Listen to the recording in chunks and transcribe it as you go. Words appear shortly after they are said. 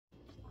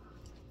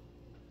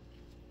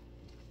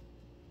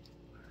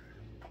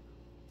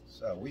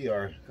So we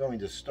are going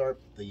to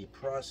start the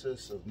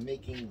process of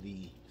making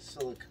the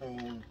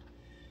silicone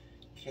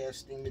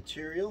casting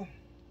material,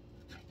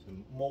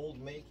 some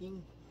mold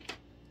making.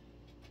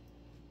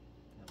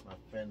 Got my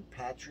friend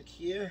Patrick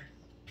here.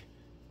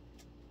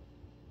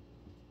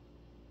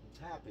 It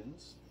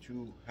happens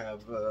to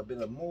have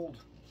been a mold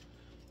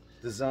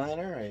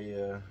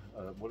designer,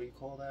 what do you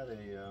call that?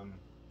 A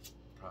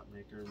prop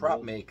maker.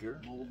 Prop maker.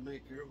 Mold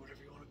maker,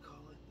 whatever you want to call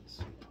it.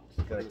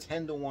 It's got a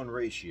 10-to-1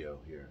 ratio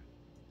here.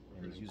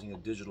 And he's using a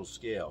digital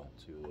scale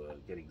to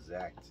get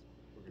exact.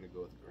 We're going to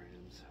go with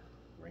grams.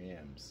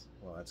 Grams.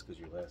 Well, that's because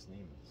your last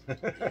name is.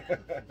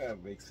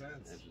 Makes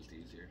sense. That's just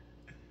easier.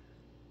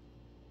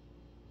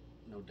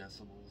 No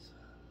decimals.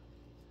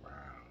 Wow.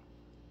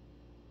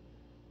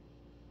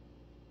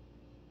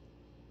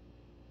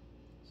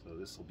 So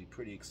this will be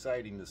pretty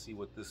exciting to see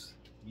what this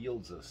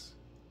yields us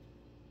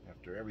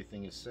after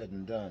everything is said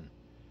and done.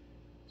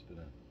 It's been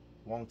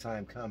a long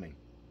time coming.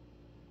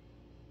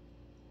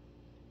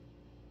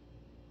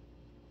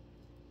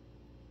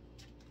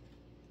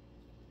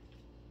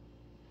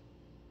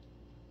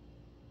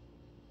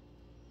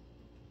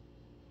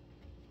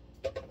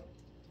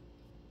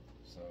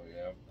 So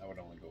yeah, I would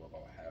only go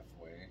about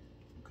halfway.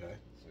 Okay.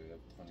 So you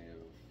have plenty of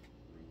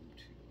room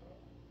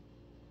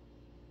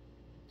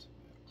to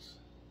mix.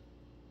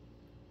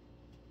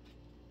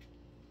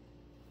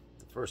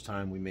 The first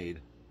time we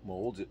made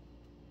molds, it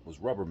was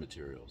rubber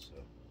material,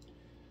 so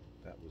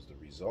that was the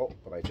result.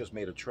 But I just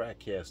made a track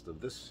cast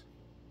of this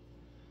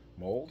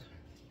mold,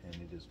 and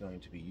it is going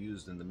to be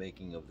used in the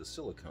making of the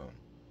silicone.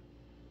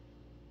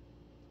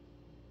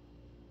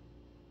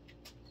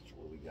 That's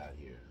what we got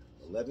here.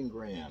 11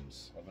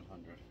 grams.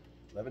 1100.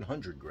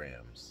 1100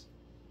 grams.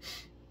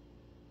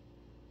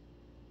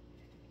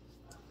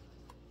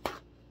 Alright,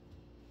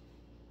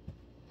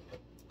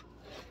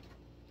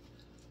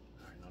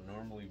 now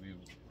normally we, you know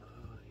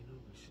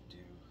what we should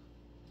do?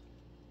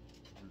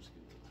 I'm just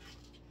gonna...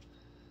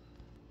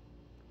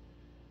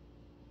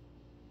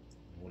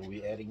 What are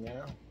we adding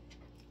now?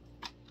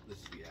 This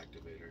is the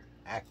activator.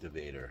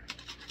 Activator.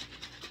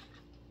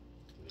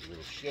 Give it a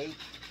little shake.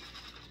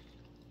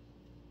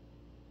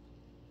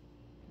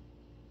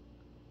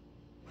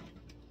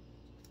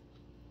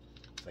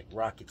 It's like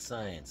rocket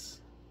science.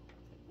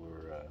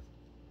 We're all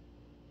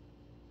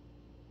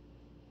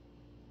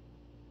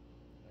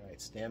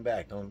right. Stand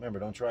back.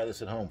 Don't try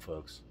this at home,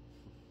 folks.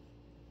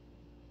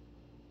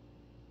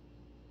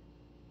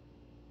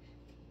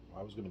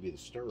 Well, I was going to be the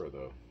stirrer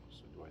though.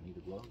 So do I need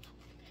a glove?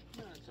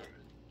 No, it's alright.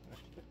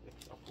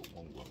 I'll put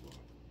one glove on.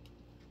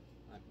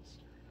 I can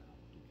stir it out.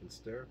 You can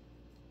stir.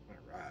 All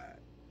right.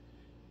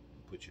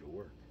 Put you to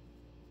work.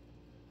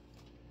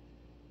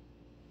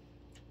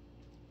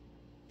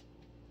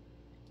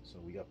 So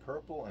we got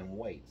purple and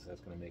white, so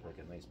that's going to make like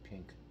a nice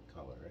pink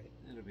color, right?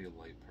 It'll be a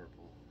light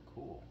purple.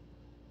 Cool.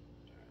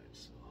 Alright,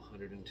 so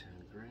 110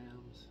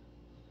 grams.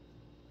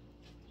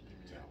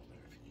 Down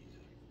there if you need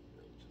it.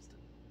 Just a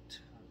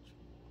touch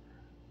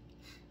more.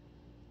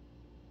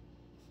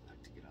 I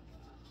like to get on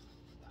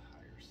the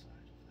higher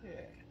side of that.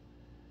 Yeah.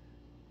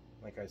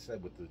 Like I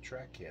said with the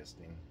track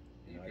casting,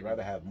 you know, I'd can-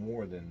 rather have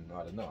more than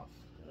not enough.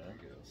 You know? There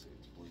you go. See,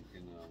 it's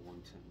blinking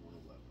 110,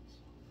 111.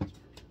 So that's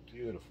perfect.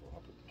 Beautiful.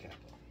 I'll put the cap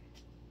on.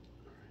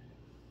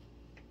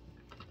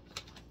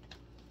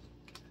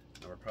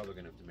 Now we're probably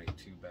going to have to make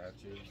 2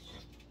 batches.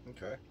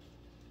 Okay.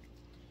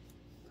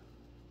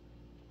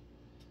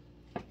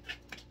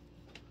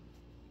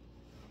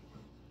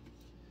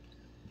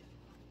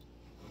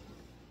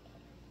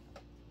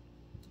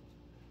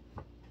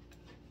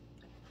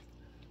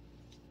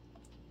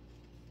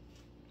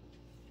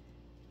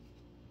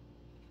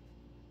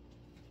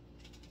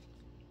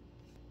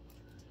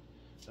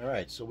 All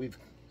right, so we've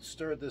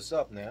stirred this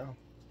up now,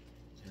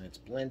 and it's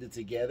blended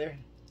together.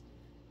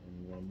 And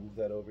you want to move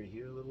that over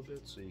here a little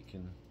bit so you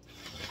can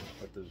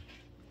let the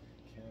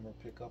camera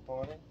pick up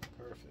on it.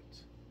 Perfect.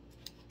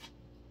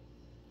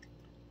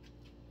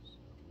 So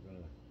we're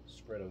going to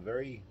spread a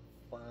very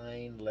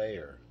fine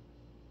layer,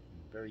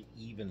 very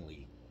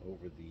evenly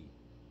over the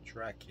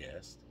track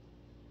cast.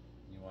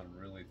 You want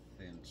a really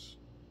thin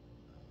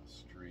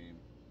stream.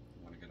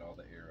 You want to get all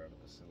the air out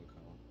of the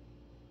silicone.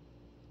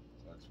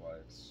 So that's why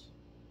it's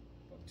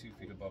about 2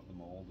 feet above the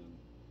mold and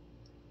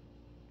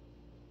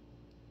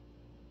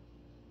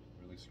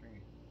really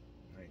stringy.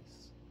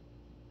 Nice.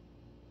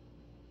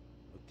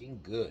 Looking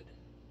good.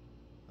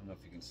 I don't know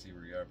if you can see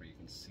where you are, but you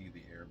can see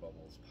the air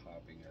bubbles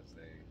popping as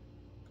they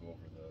go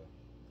over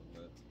the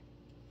lid.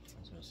 I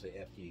was going to say,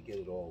 after you get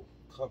it all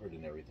covered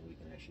and everything, we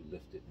can actually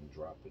lift it and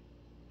drop it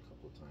a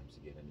couple of times to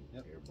get any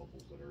air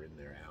bubbles that are in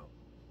there out.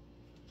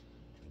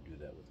 I do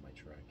that with my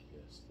track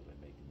cast that I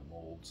make in the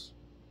molds.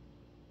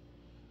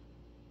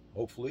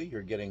 Hopefully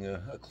you're getting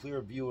a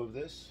clear view of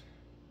this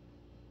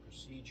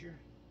procedure.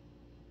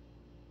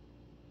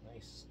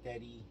 Nice,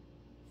 steady,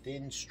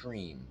 thin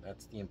stream.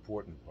 That's the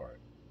important part.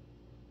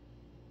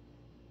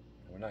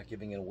 And we're not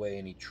giving away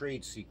any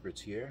trade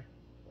secrets here,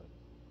 but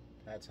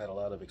Pat's had a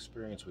lot of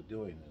experience with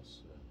doing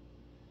this.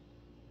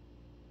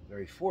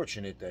 very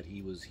fortunate that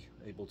he was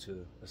able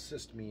to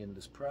assist me in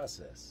this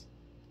process.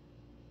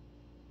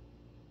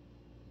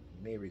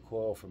 You may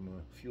recall from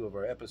a few of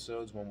our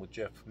episodes, one with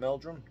Jeff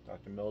Meldrum.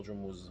 Dr.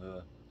 Meldrum was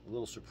a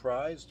little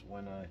surprised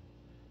when I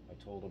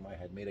told him I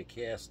had made a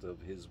cast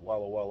of his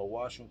Walla Walla,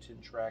 Washington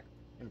track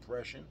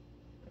impression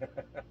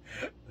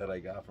that I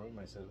got from him.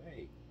 I said,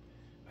 hey,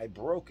 I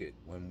broke it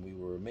when we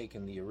were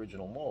making the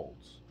original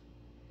molds.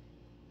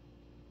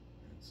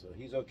 And so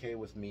he's okay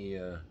with me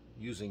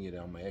using it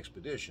on my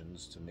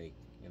expeditions to make,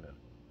 you know,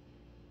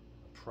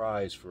 a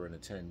prize for an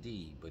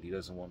attendee, but he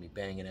doesn't want me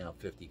banging out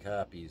 50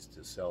 copies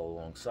to sell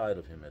alongside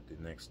of him at the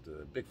next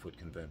Bigfoot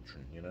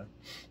convention, you know?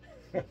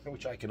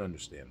 Which I can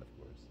understand, of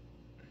course.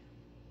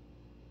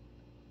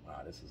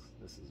 Wow, this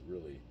is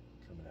really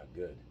coming out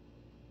good.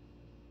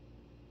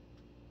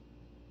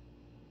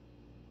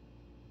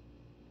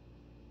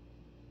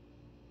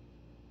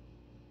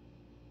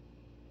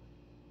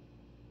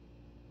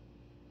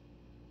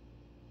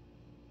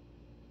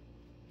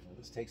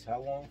 This takes how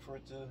long for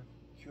it to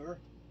cure?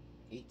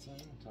 18,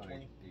 20?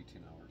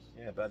 18 hours.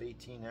 Yeah, about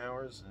 18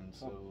 hours. And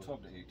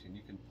 12 to 18.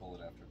 You can pull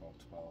it after about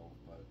 12,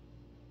 but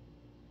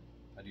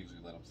I'd usually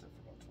let them sit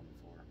for about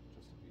 24,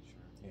 just to be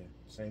sure. Yeah,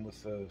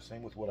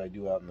 same with what I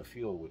do out in the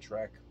field with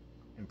track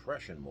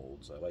impression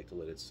molds. I like to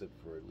let it sit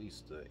for at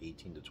least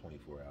 18 to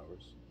 24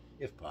 hours,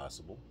 if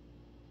possible.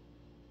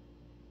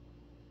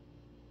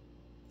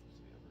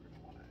 So yeah, we're going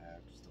to want to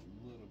add just a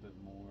little bit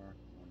more.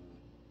 We want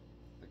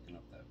to thicken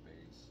up that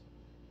base.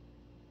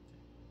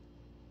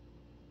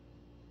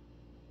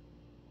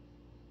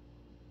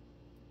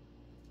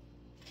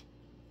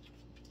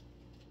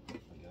 I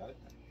got it.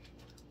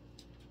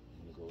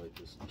 I'm going to go like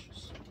this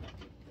inches.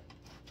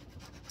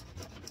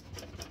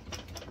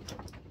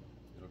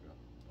 It'll go.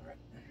 All right.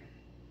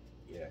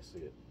 Yeah, I see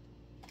it.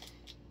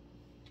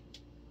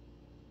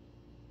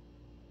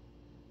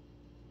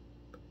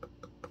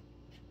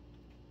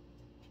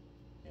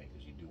 Yeah,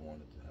 because you do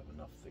want it to have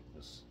enough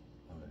thickness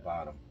on the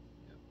bottom.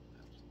 Yep,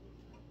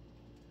 absolutely.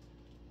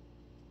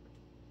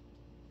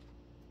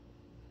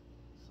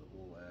 So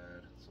we'll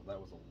add, so that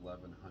was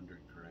 1,100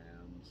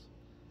 grams.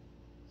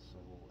 So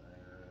we'll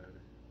add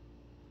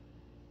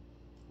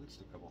at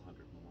least a couple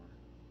hundred more.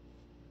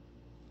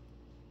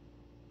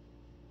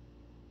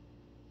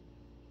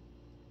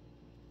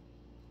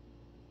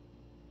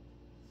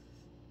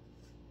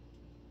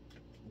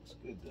 Looks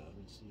good though. I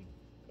don't see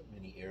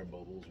many air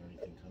bubbles or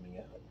anything coming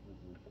out.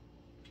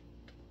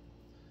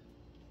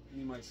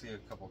 You might see a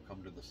couple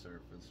come to the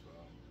surface,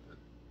 but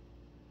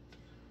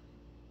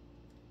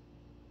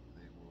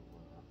they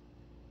will,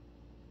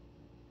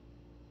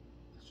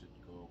 they should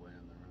go away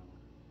on their own.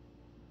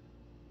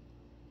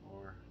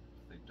 Or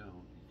if they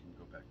don't, you can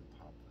go back and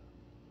pop them.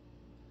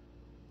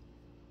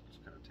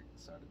 Just kind of take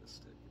the side of the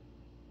stick and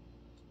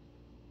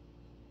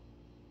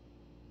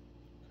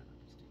kind of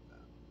just do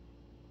that.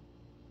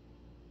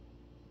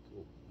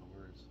 Cool. No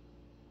worries.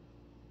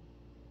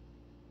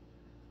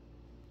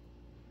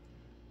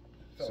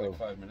 So, like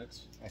 5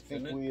 minutes. I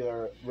think we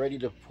are ready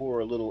to pour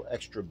a little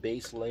extra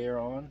base layer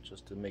on,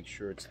 just to make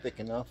sure it's thick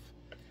enough.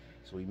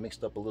 So we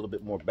mixed up a little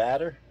bit more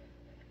batter,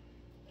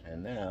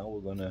 and now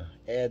we're going to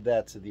add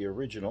that to the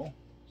original.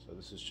 So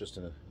this is just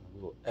a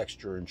little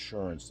extra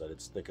insurance that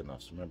it's thick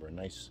enough. So remember, a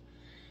nice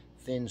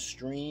thin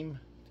stream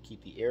to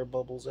keep the air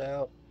bubbles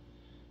out.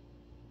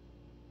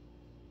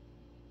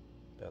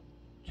 About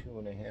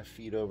 2.5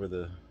 feet over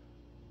the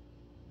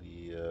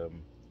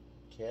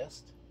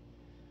cast.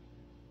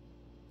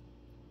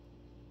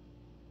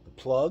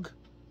 Plug.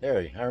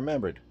 There, I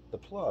remembered. The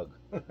plug.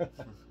 Or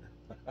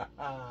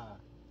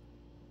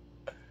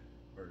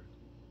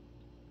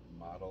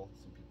model.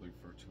 Some people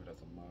refer to it as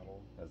a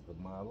model. As the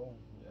model,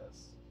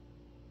 yes.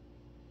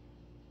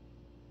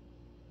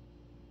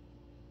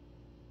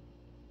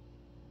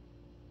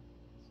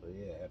 So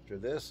yeah, after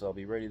this, I'll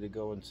be ready to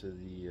go into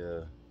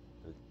the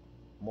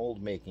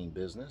mold making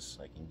business.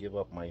 I can give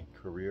up my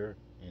career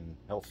in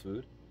health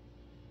food.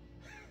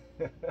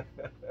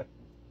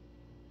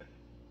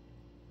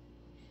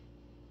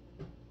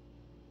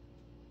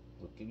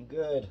 Looking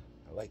good.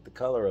 I like the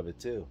color of it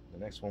too. The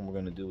next one we're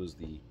going to do is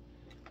the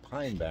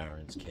Pine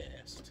Barrens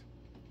cast.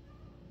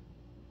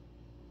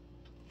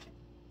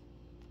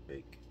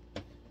 Big.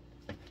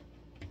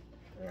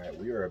 Alright,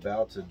 we are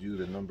about to do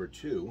the number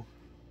 2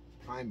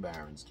 Pine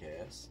Barrens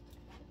cast.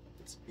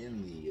 It's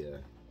in the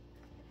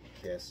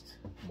cast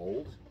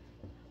mold.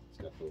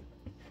 It's got the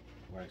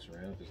wax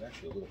around it. There's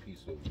actually a little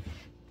piece of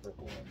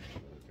purple on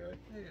there, okay?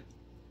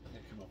 Yeah,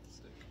 come off the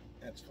stick.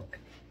 That's fine.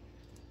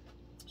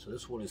 So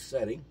this one is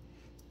setting.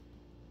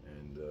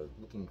 And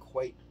looking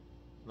quite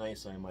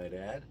nice, I might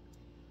add.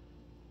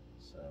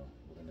 So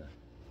we're going to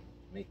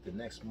make the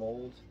next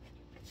mold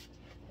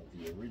of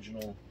the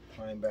original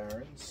Pine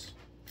Barrens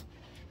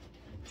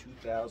in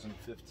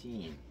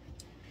 2015.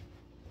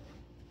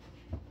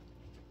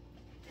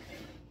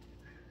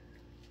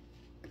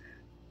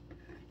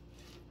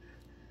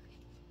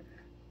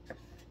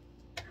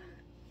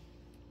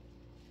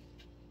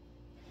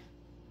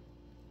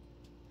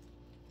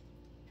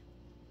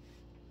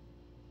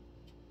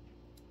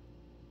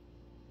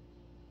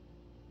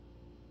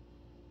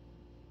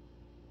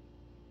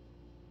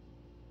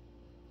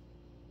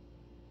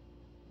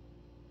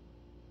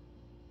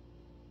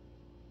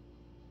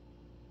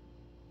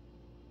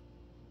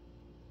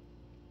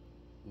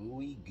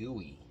 Ooey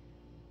gooey.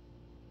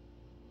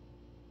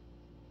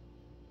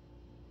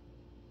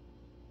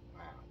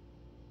 Wow.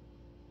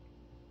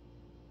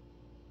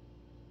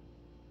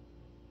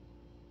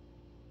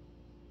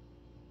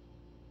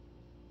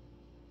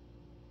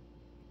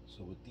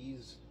 So with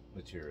these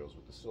materials,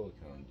 with the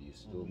silicone, do you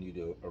still need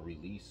a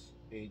release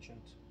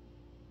agent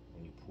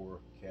when you pour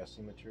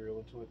casting material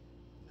into it?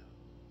 No,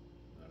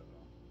 not at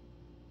all.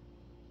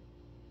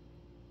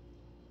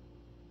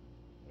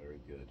 Very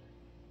good.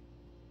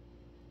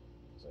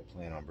 Because I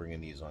plan on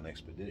bringing these on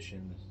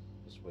expedition.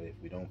 This way, if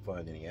we don't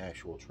find any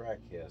actual track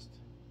cast,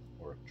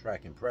 or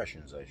track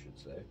impressions, I should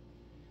say,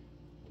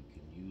 we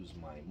can use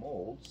my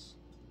molds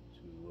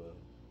to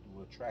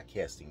do a track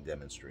casting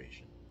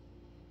demonstration.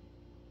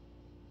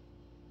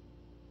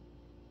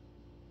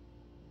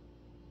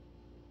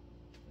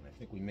 And I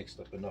think we mixed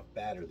up enough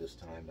batter this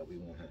time that we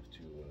won't have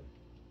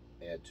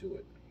to add to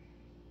it.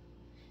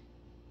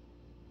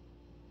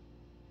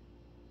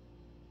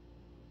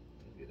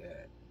 Look at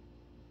that.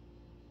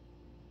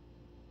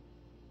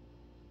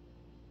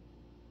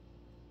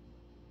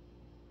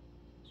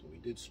 So we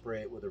did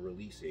spray it with a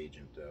release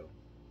agent though.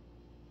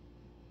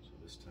 So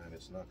this time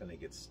it's not going to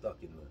get stuck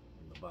in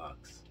the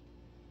box.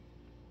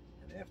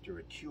 And after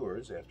it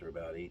cures, after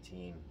about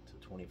 18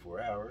 to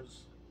 24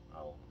 hours,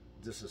 I'll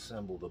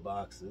disassemble the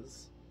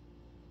boxes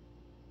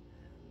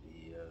and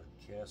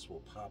the cast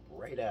will pop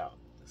right out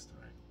this time.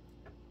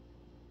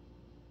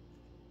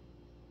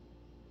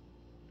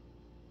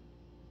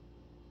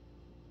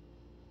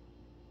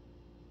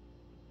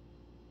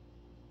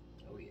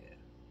 Oh yeah.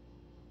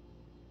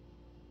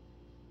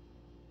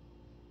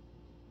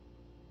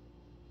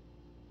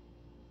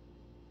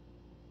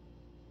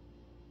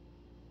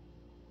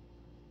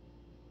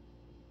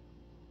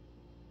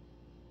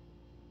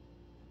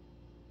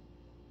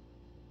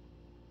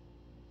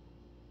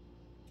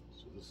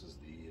 So this is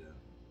the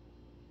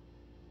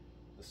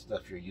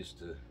stuff you're used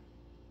to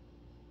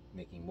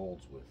making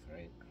molds with,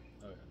 right?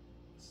 Oh yeah.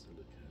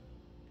 Silicone.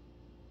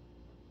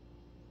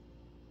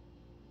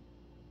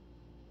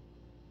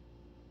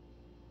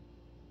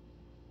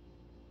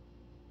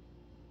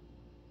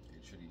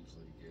 It should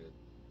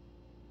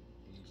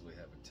easily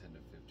have a 10 to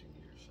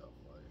 15-year shelf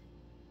life.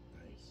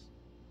 Nice.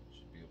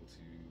 Should be able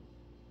to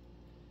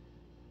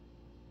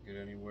get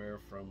anywhere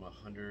from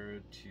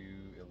 100 to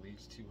at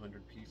least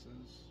 200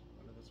 pieces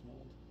out of this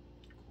mold.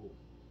 Cool.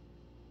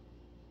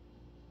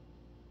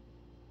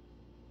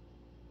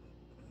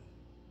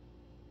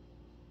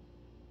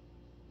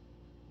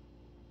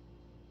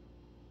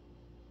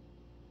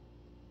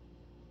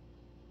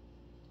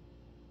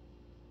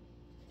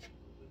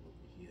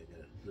 Over here, I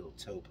got a little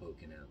toe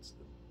poking out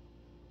still.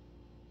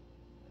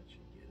 That should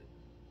get it.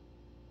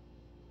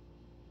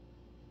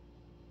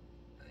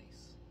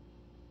 Nice.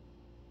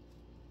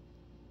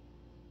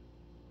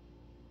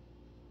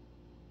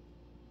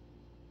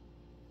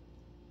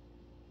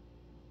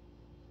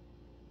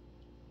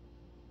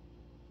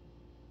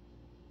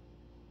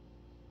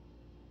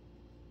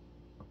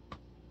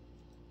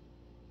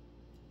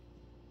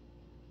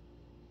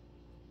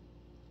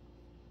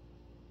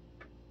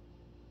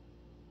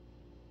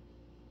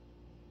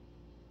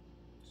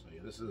 So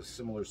yeah, this is a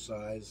similar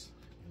size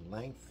in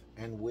length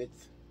and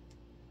width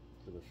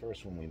to the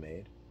first one we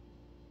made.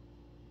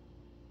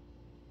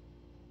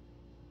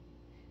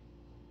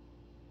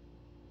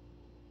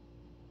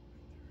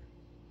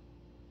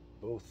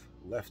 Both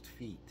left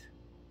feet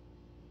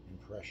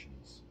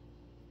impressions.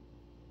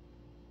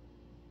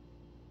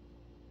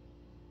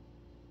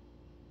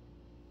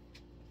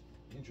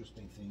 The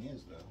interesting thing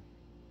is though,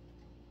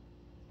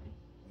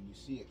 when you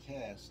see a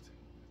cast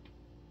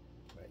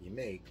that you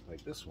make,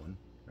 like this one,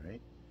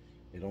 right?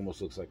 It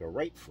almost looks like a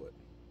right foot,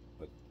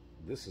 but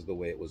this is the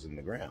way it was in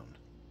the ground.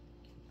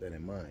 Keep that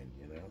in mind,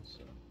 you know.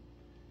 So,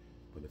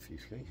 but if you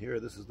see here,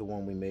 this is the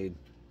one we made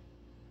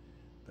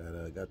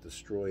that got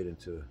destroyed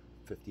into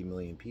 50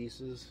 million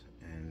pieces,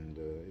 and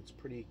it's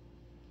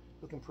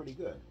looking pretty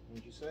good.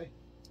 Wouldn't you say?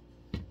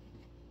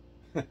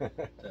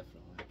 Definitely.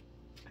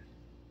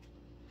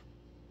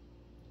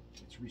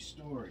 It's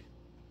restored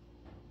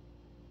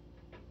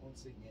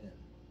once again.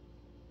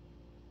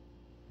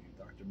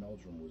 Dr.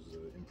 Meldrum was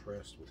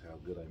impressed with how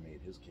good I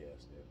made his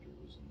cast after it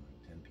was in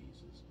like 10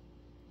 pieces.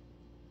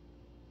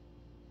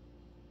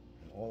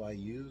 And all I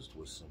used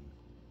was some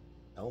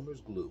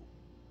Elmer's glue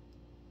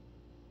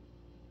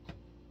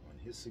on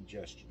his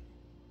suggestion.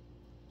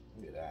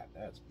 Look at that,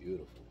 that's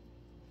beautiful.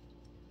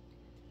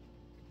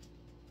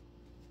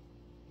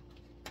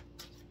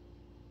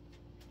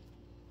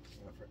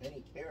 Now for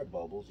any air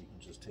bubbles, you can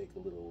just take a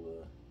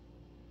little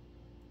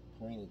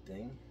pointy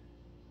thing,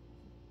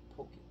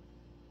 poke it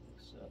like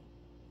so.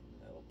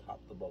 That'll pop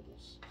the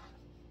bubbles.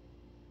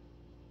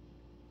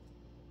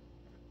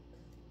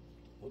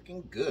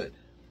 Looking good.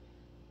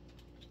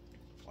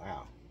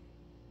 Wow.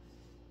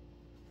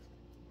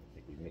 I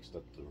think we mixed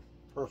up the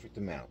perfect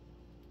amount.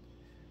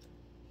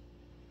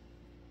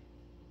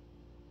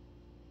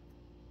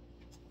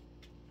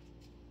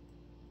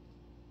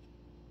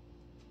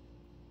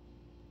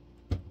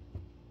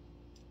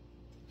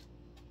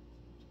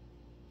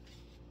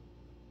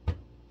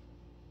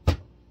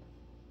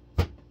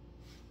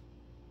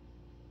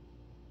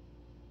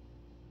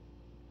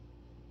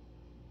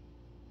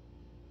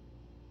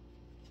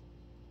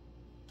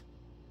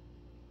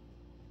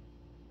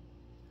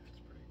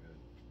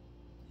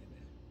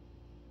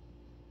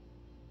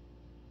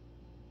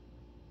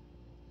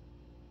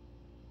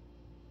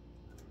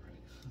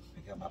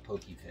 got my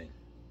pokey thing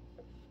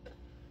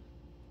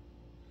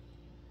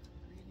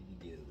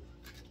ready to go.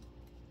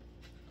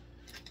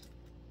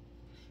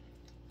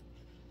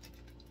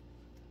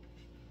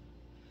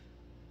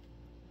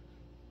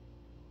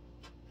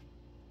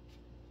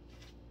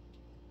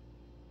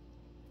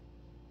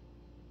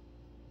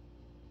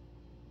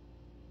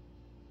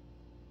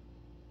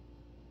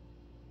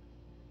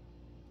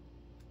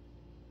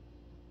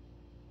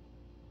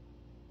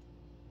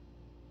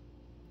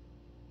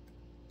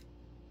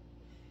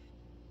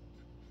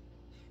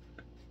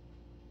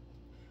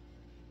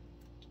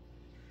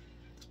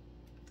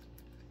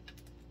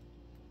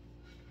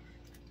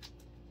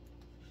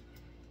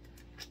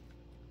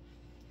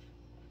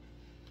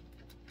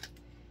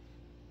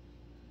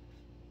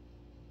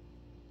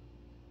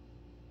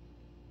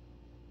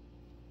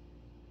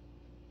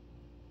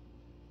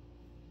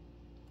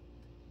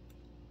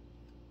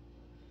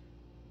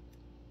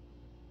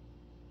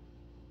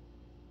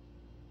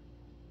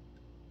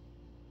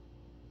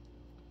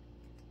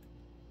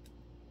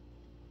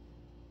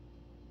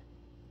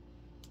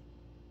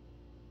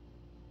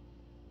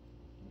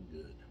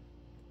 Good.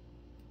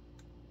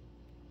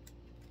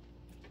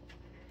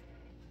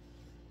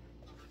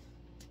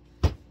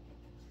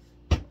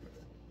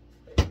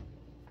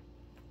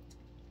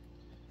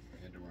 I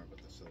had to remember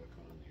the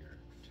silicone on your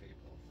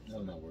table. No,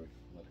 not worried.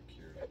 Let it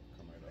cure it,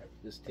 come right up.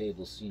 This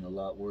table's seen a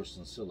lot worse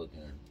than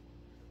silicone.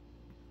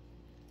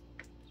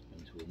 It's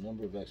been to a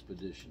number of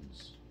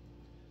expeditions.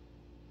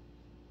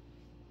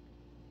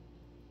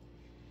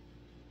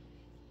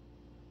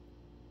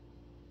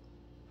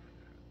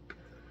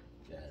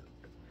 Got it.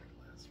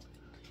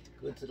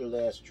 Good to the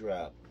last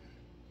drop.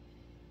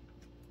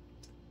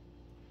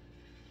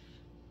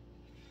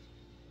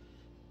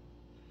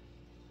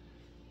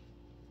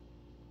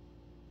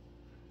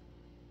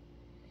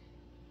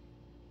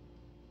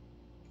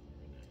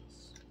 Very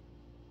nice.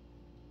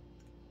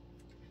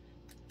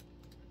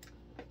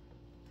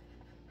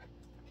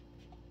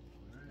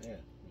 All right. Yeah,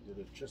 we did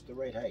it just the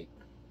right height.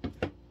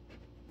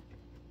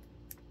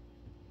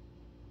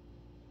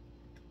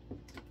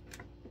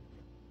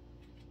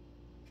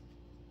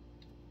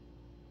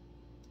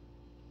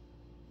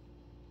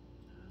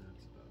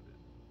 That's about it.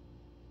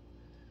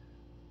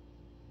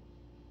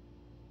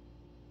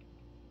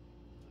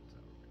 That's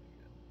how we're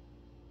gonna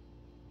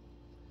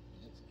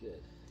That's good.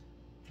 get.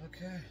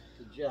 Okay.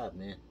 Good job,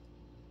 man.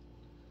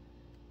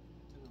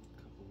 A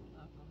couple of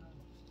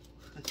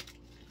that.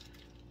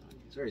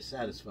 It's very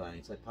satisfying.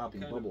 It's like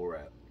popping Kind bubble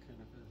wrap. It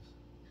kind of is.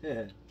 Yeah. A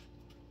little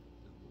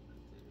bit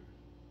there.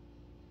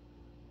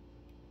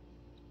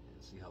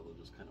 Yeah, see how they'll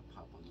just kind of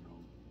pop on their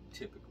own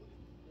typically.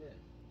 Yeah.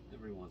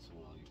 Every once in a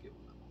while you get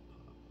one that won't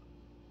pop.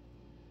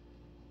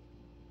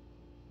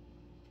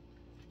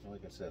 Well,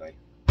 like I said,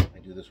 I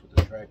do this with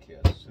the track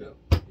cast. So,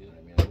 you know what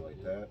I mean? I go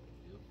like that.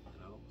 Yep, that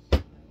helps.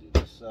 And do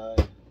this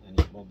side.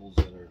 Any bubbles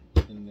that are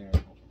in there,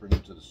 I'll bring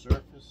them to the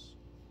surface.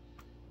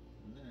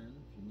 And then,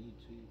 if you need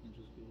to, you can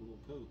just give a little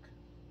poke.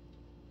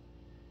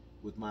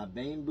 With my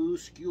bamboo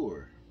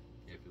skewer.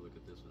 Yeah, if you look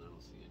at this one, I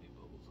don't see any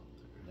bubbles on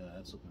there. Yeah,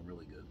 that's looking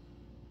really good.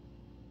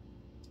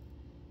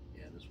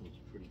 Yeah, this one's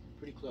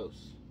pretty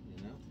close,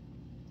 you know?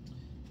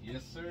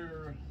 Yes,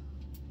 sir.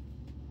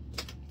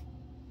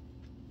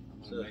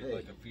 I'm So, gonna make hey.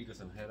 like a fetus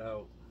and head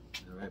out.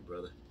 All right,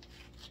 brother.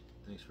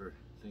 Thanks for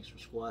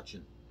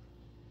squatching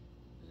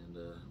and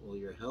all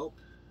your help.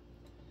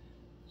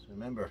 So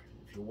remember,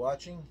 if you're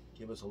watching,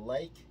 give us a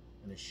like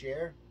and a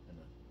share and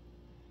a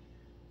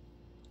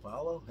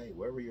follow. Hey,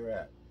 wherever you're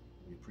at,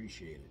 we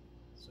appreciate it.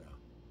 So,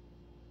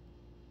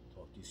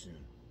 talk to you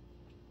soon.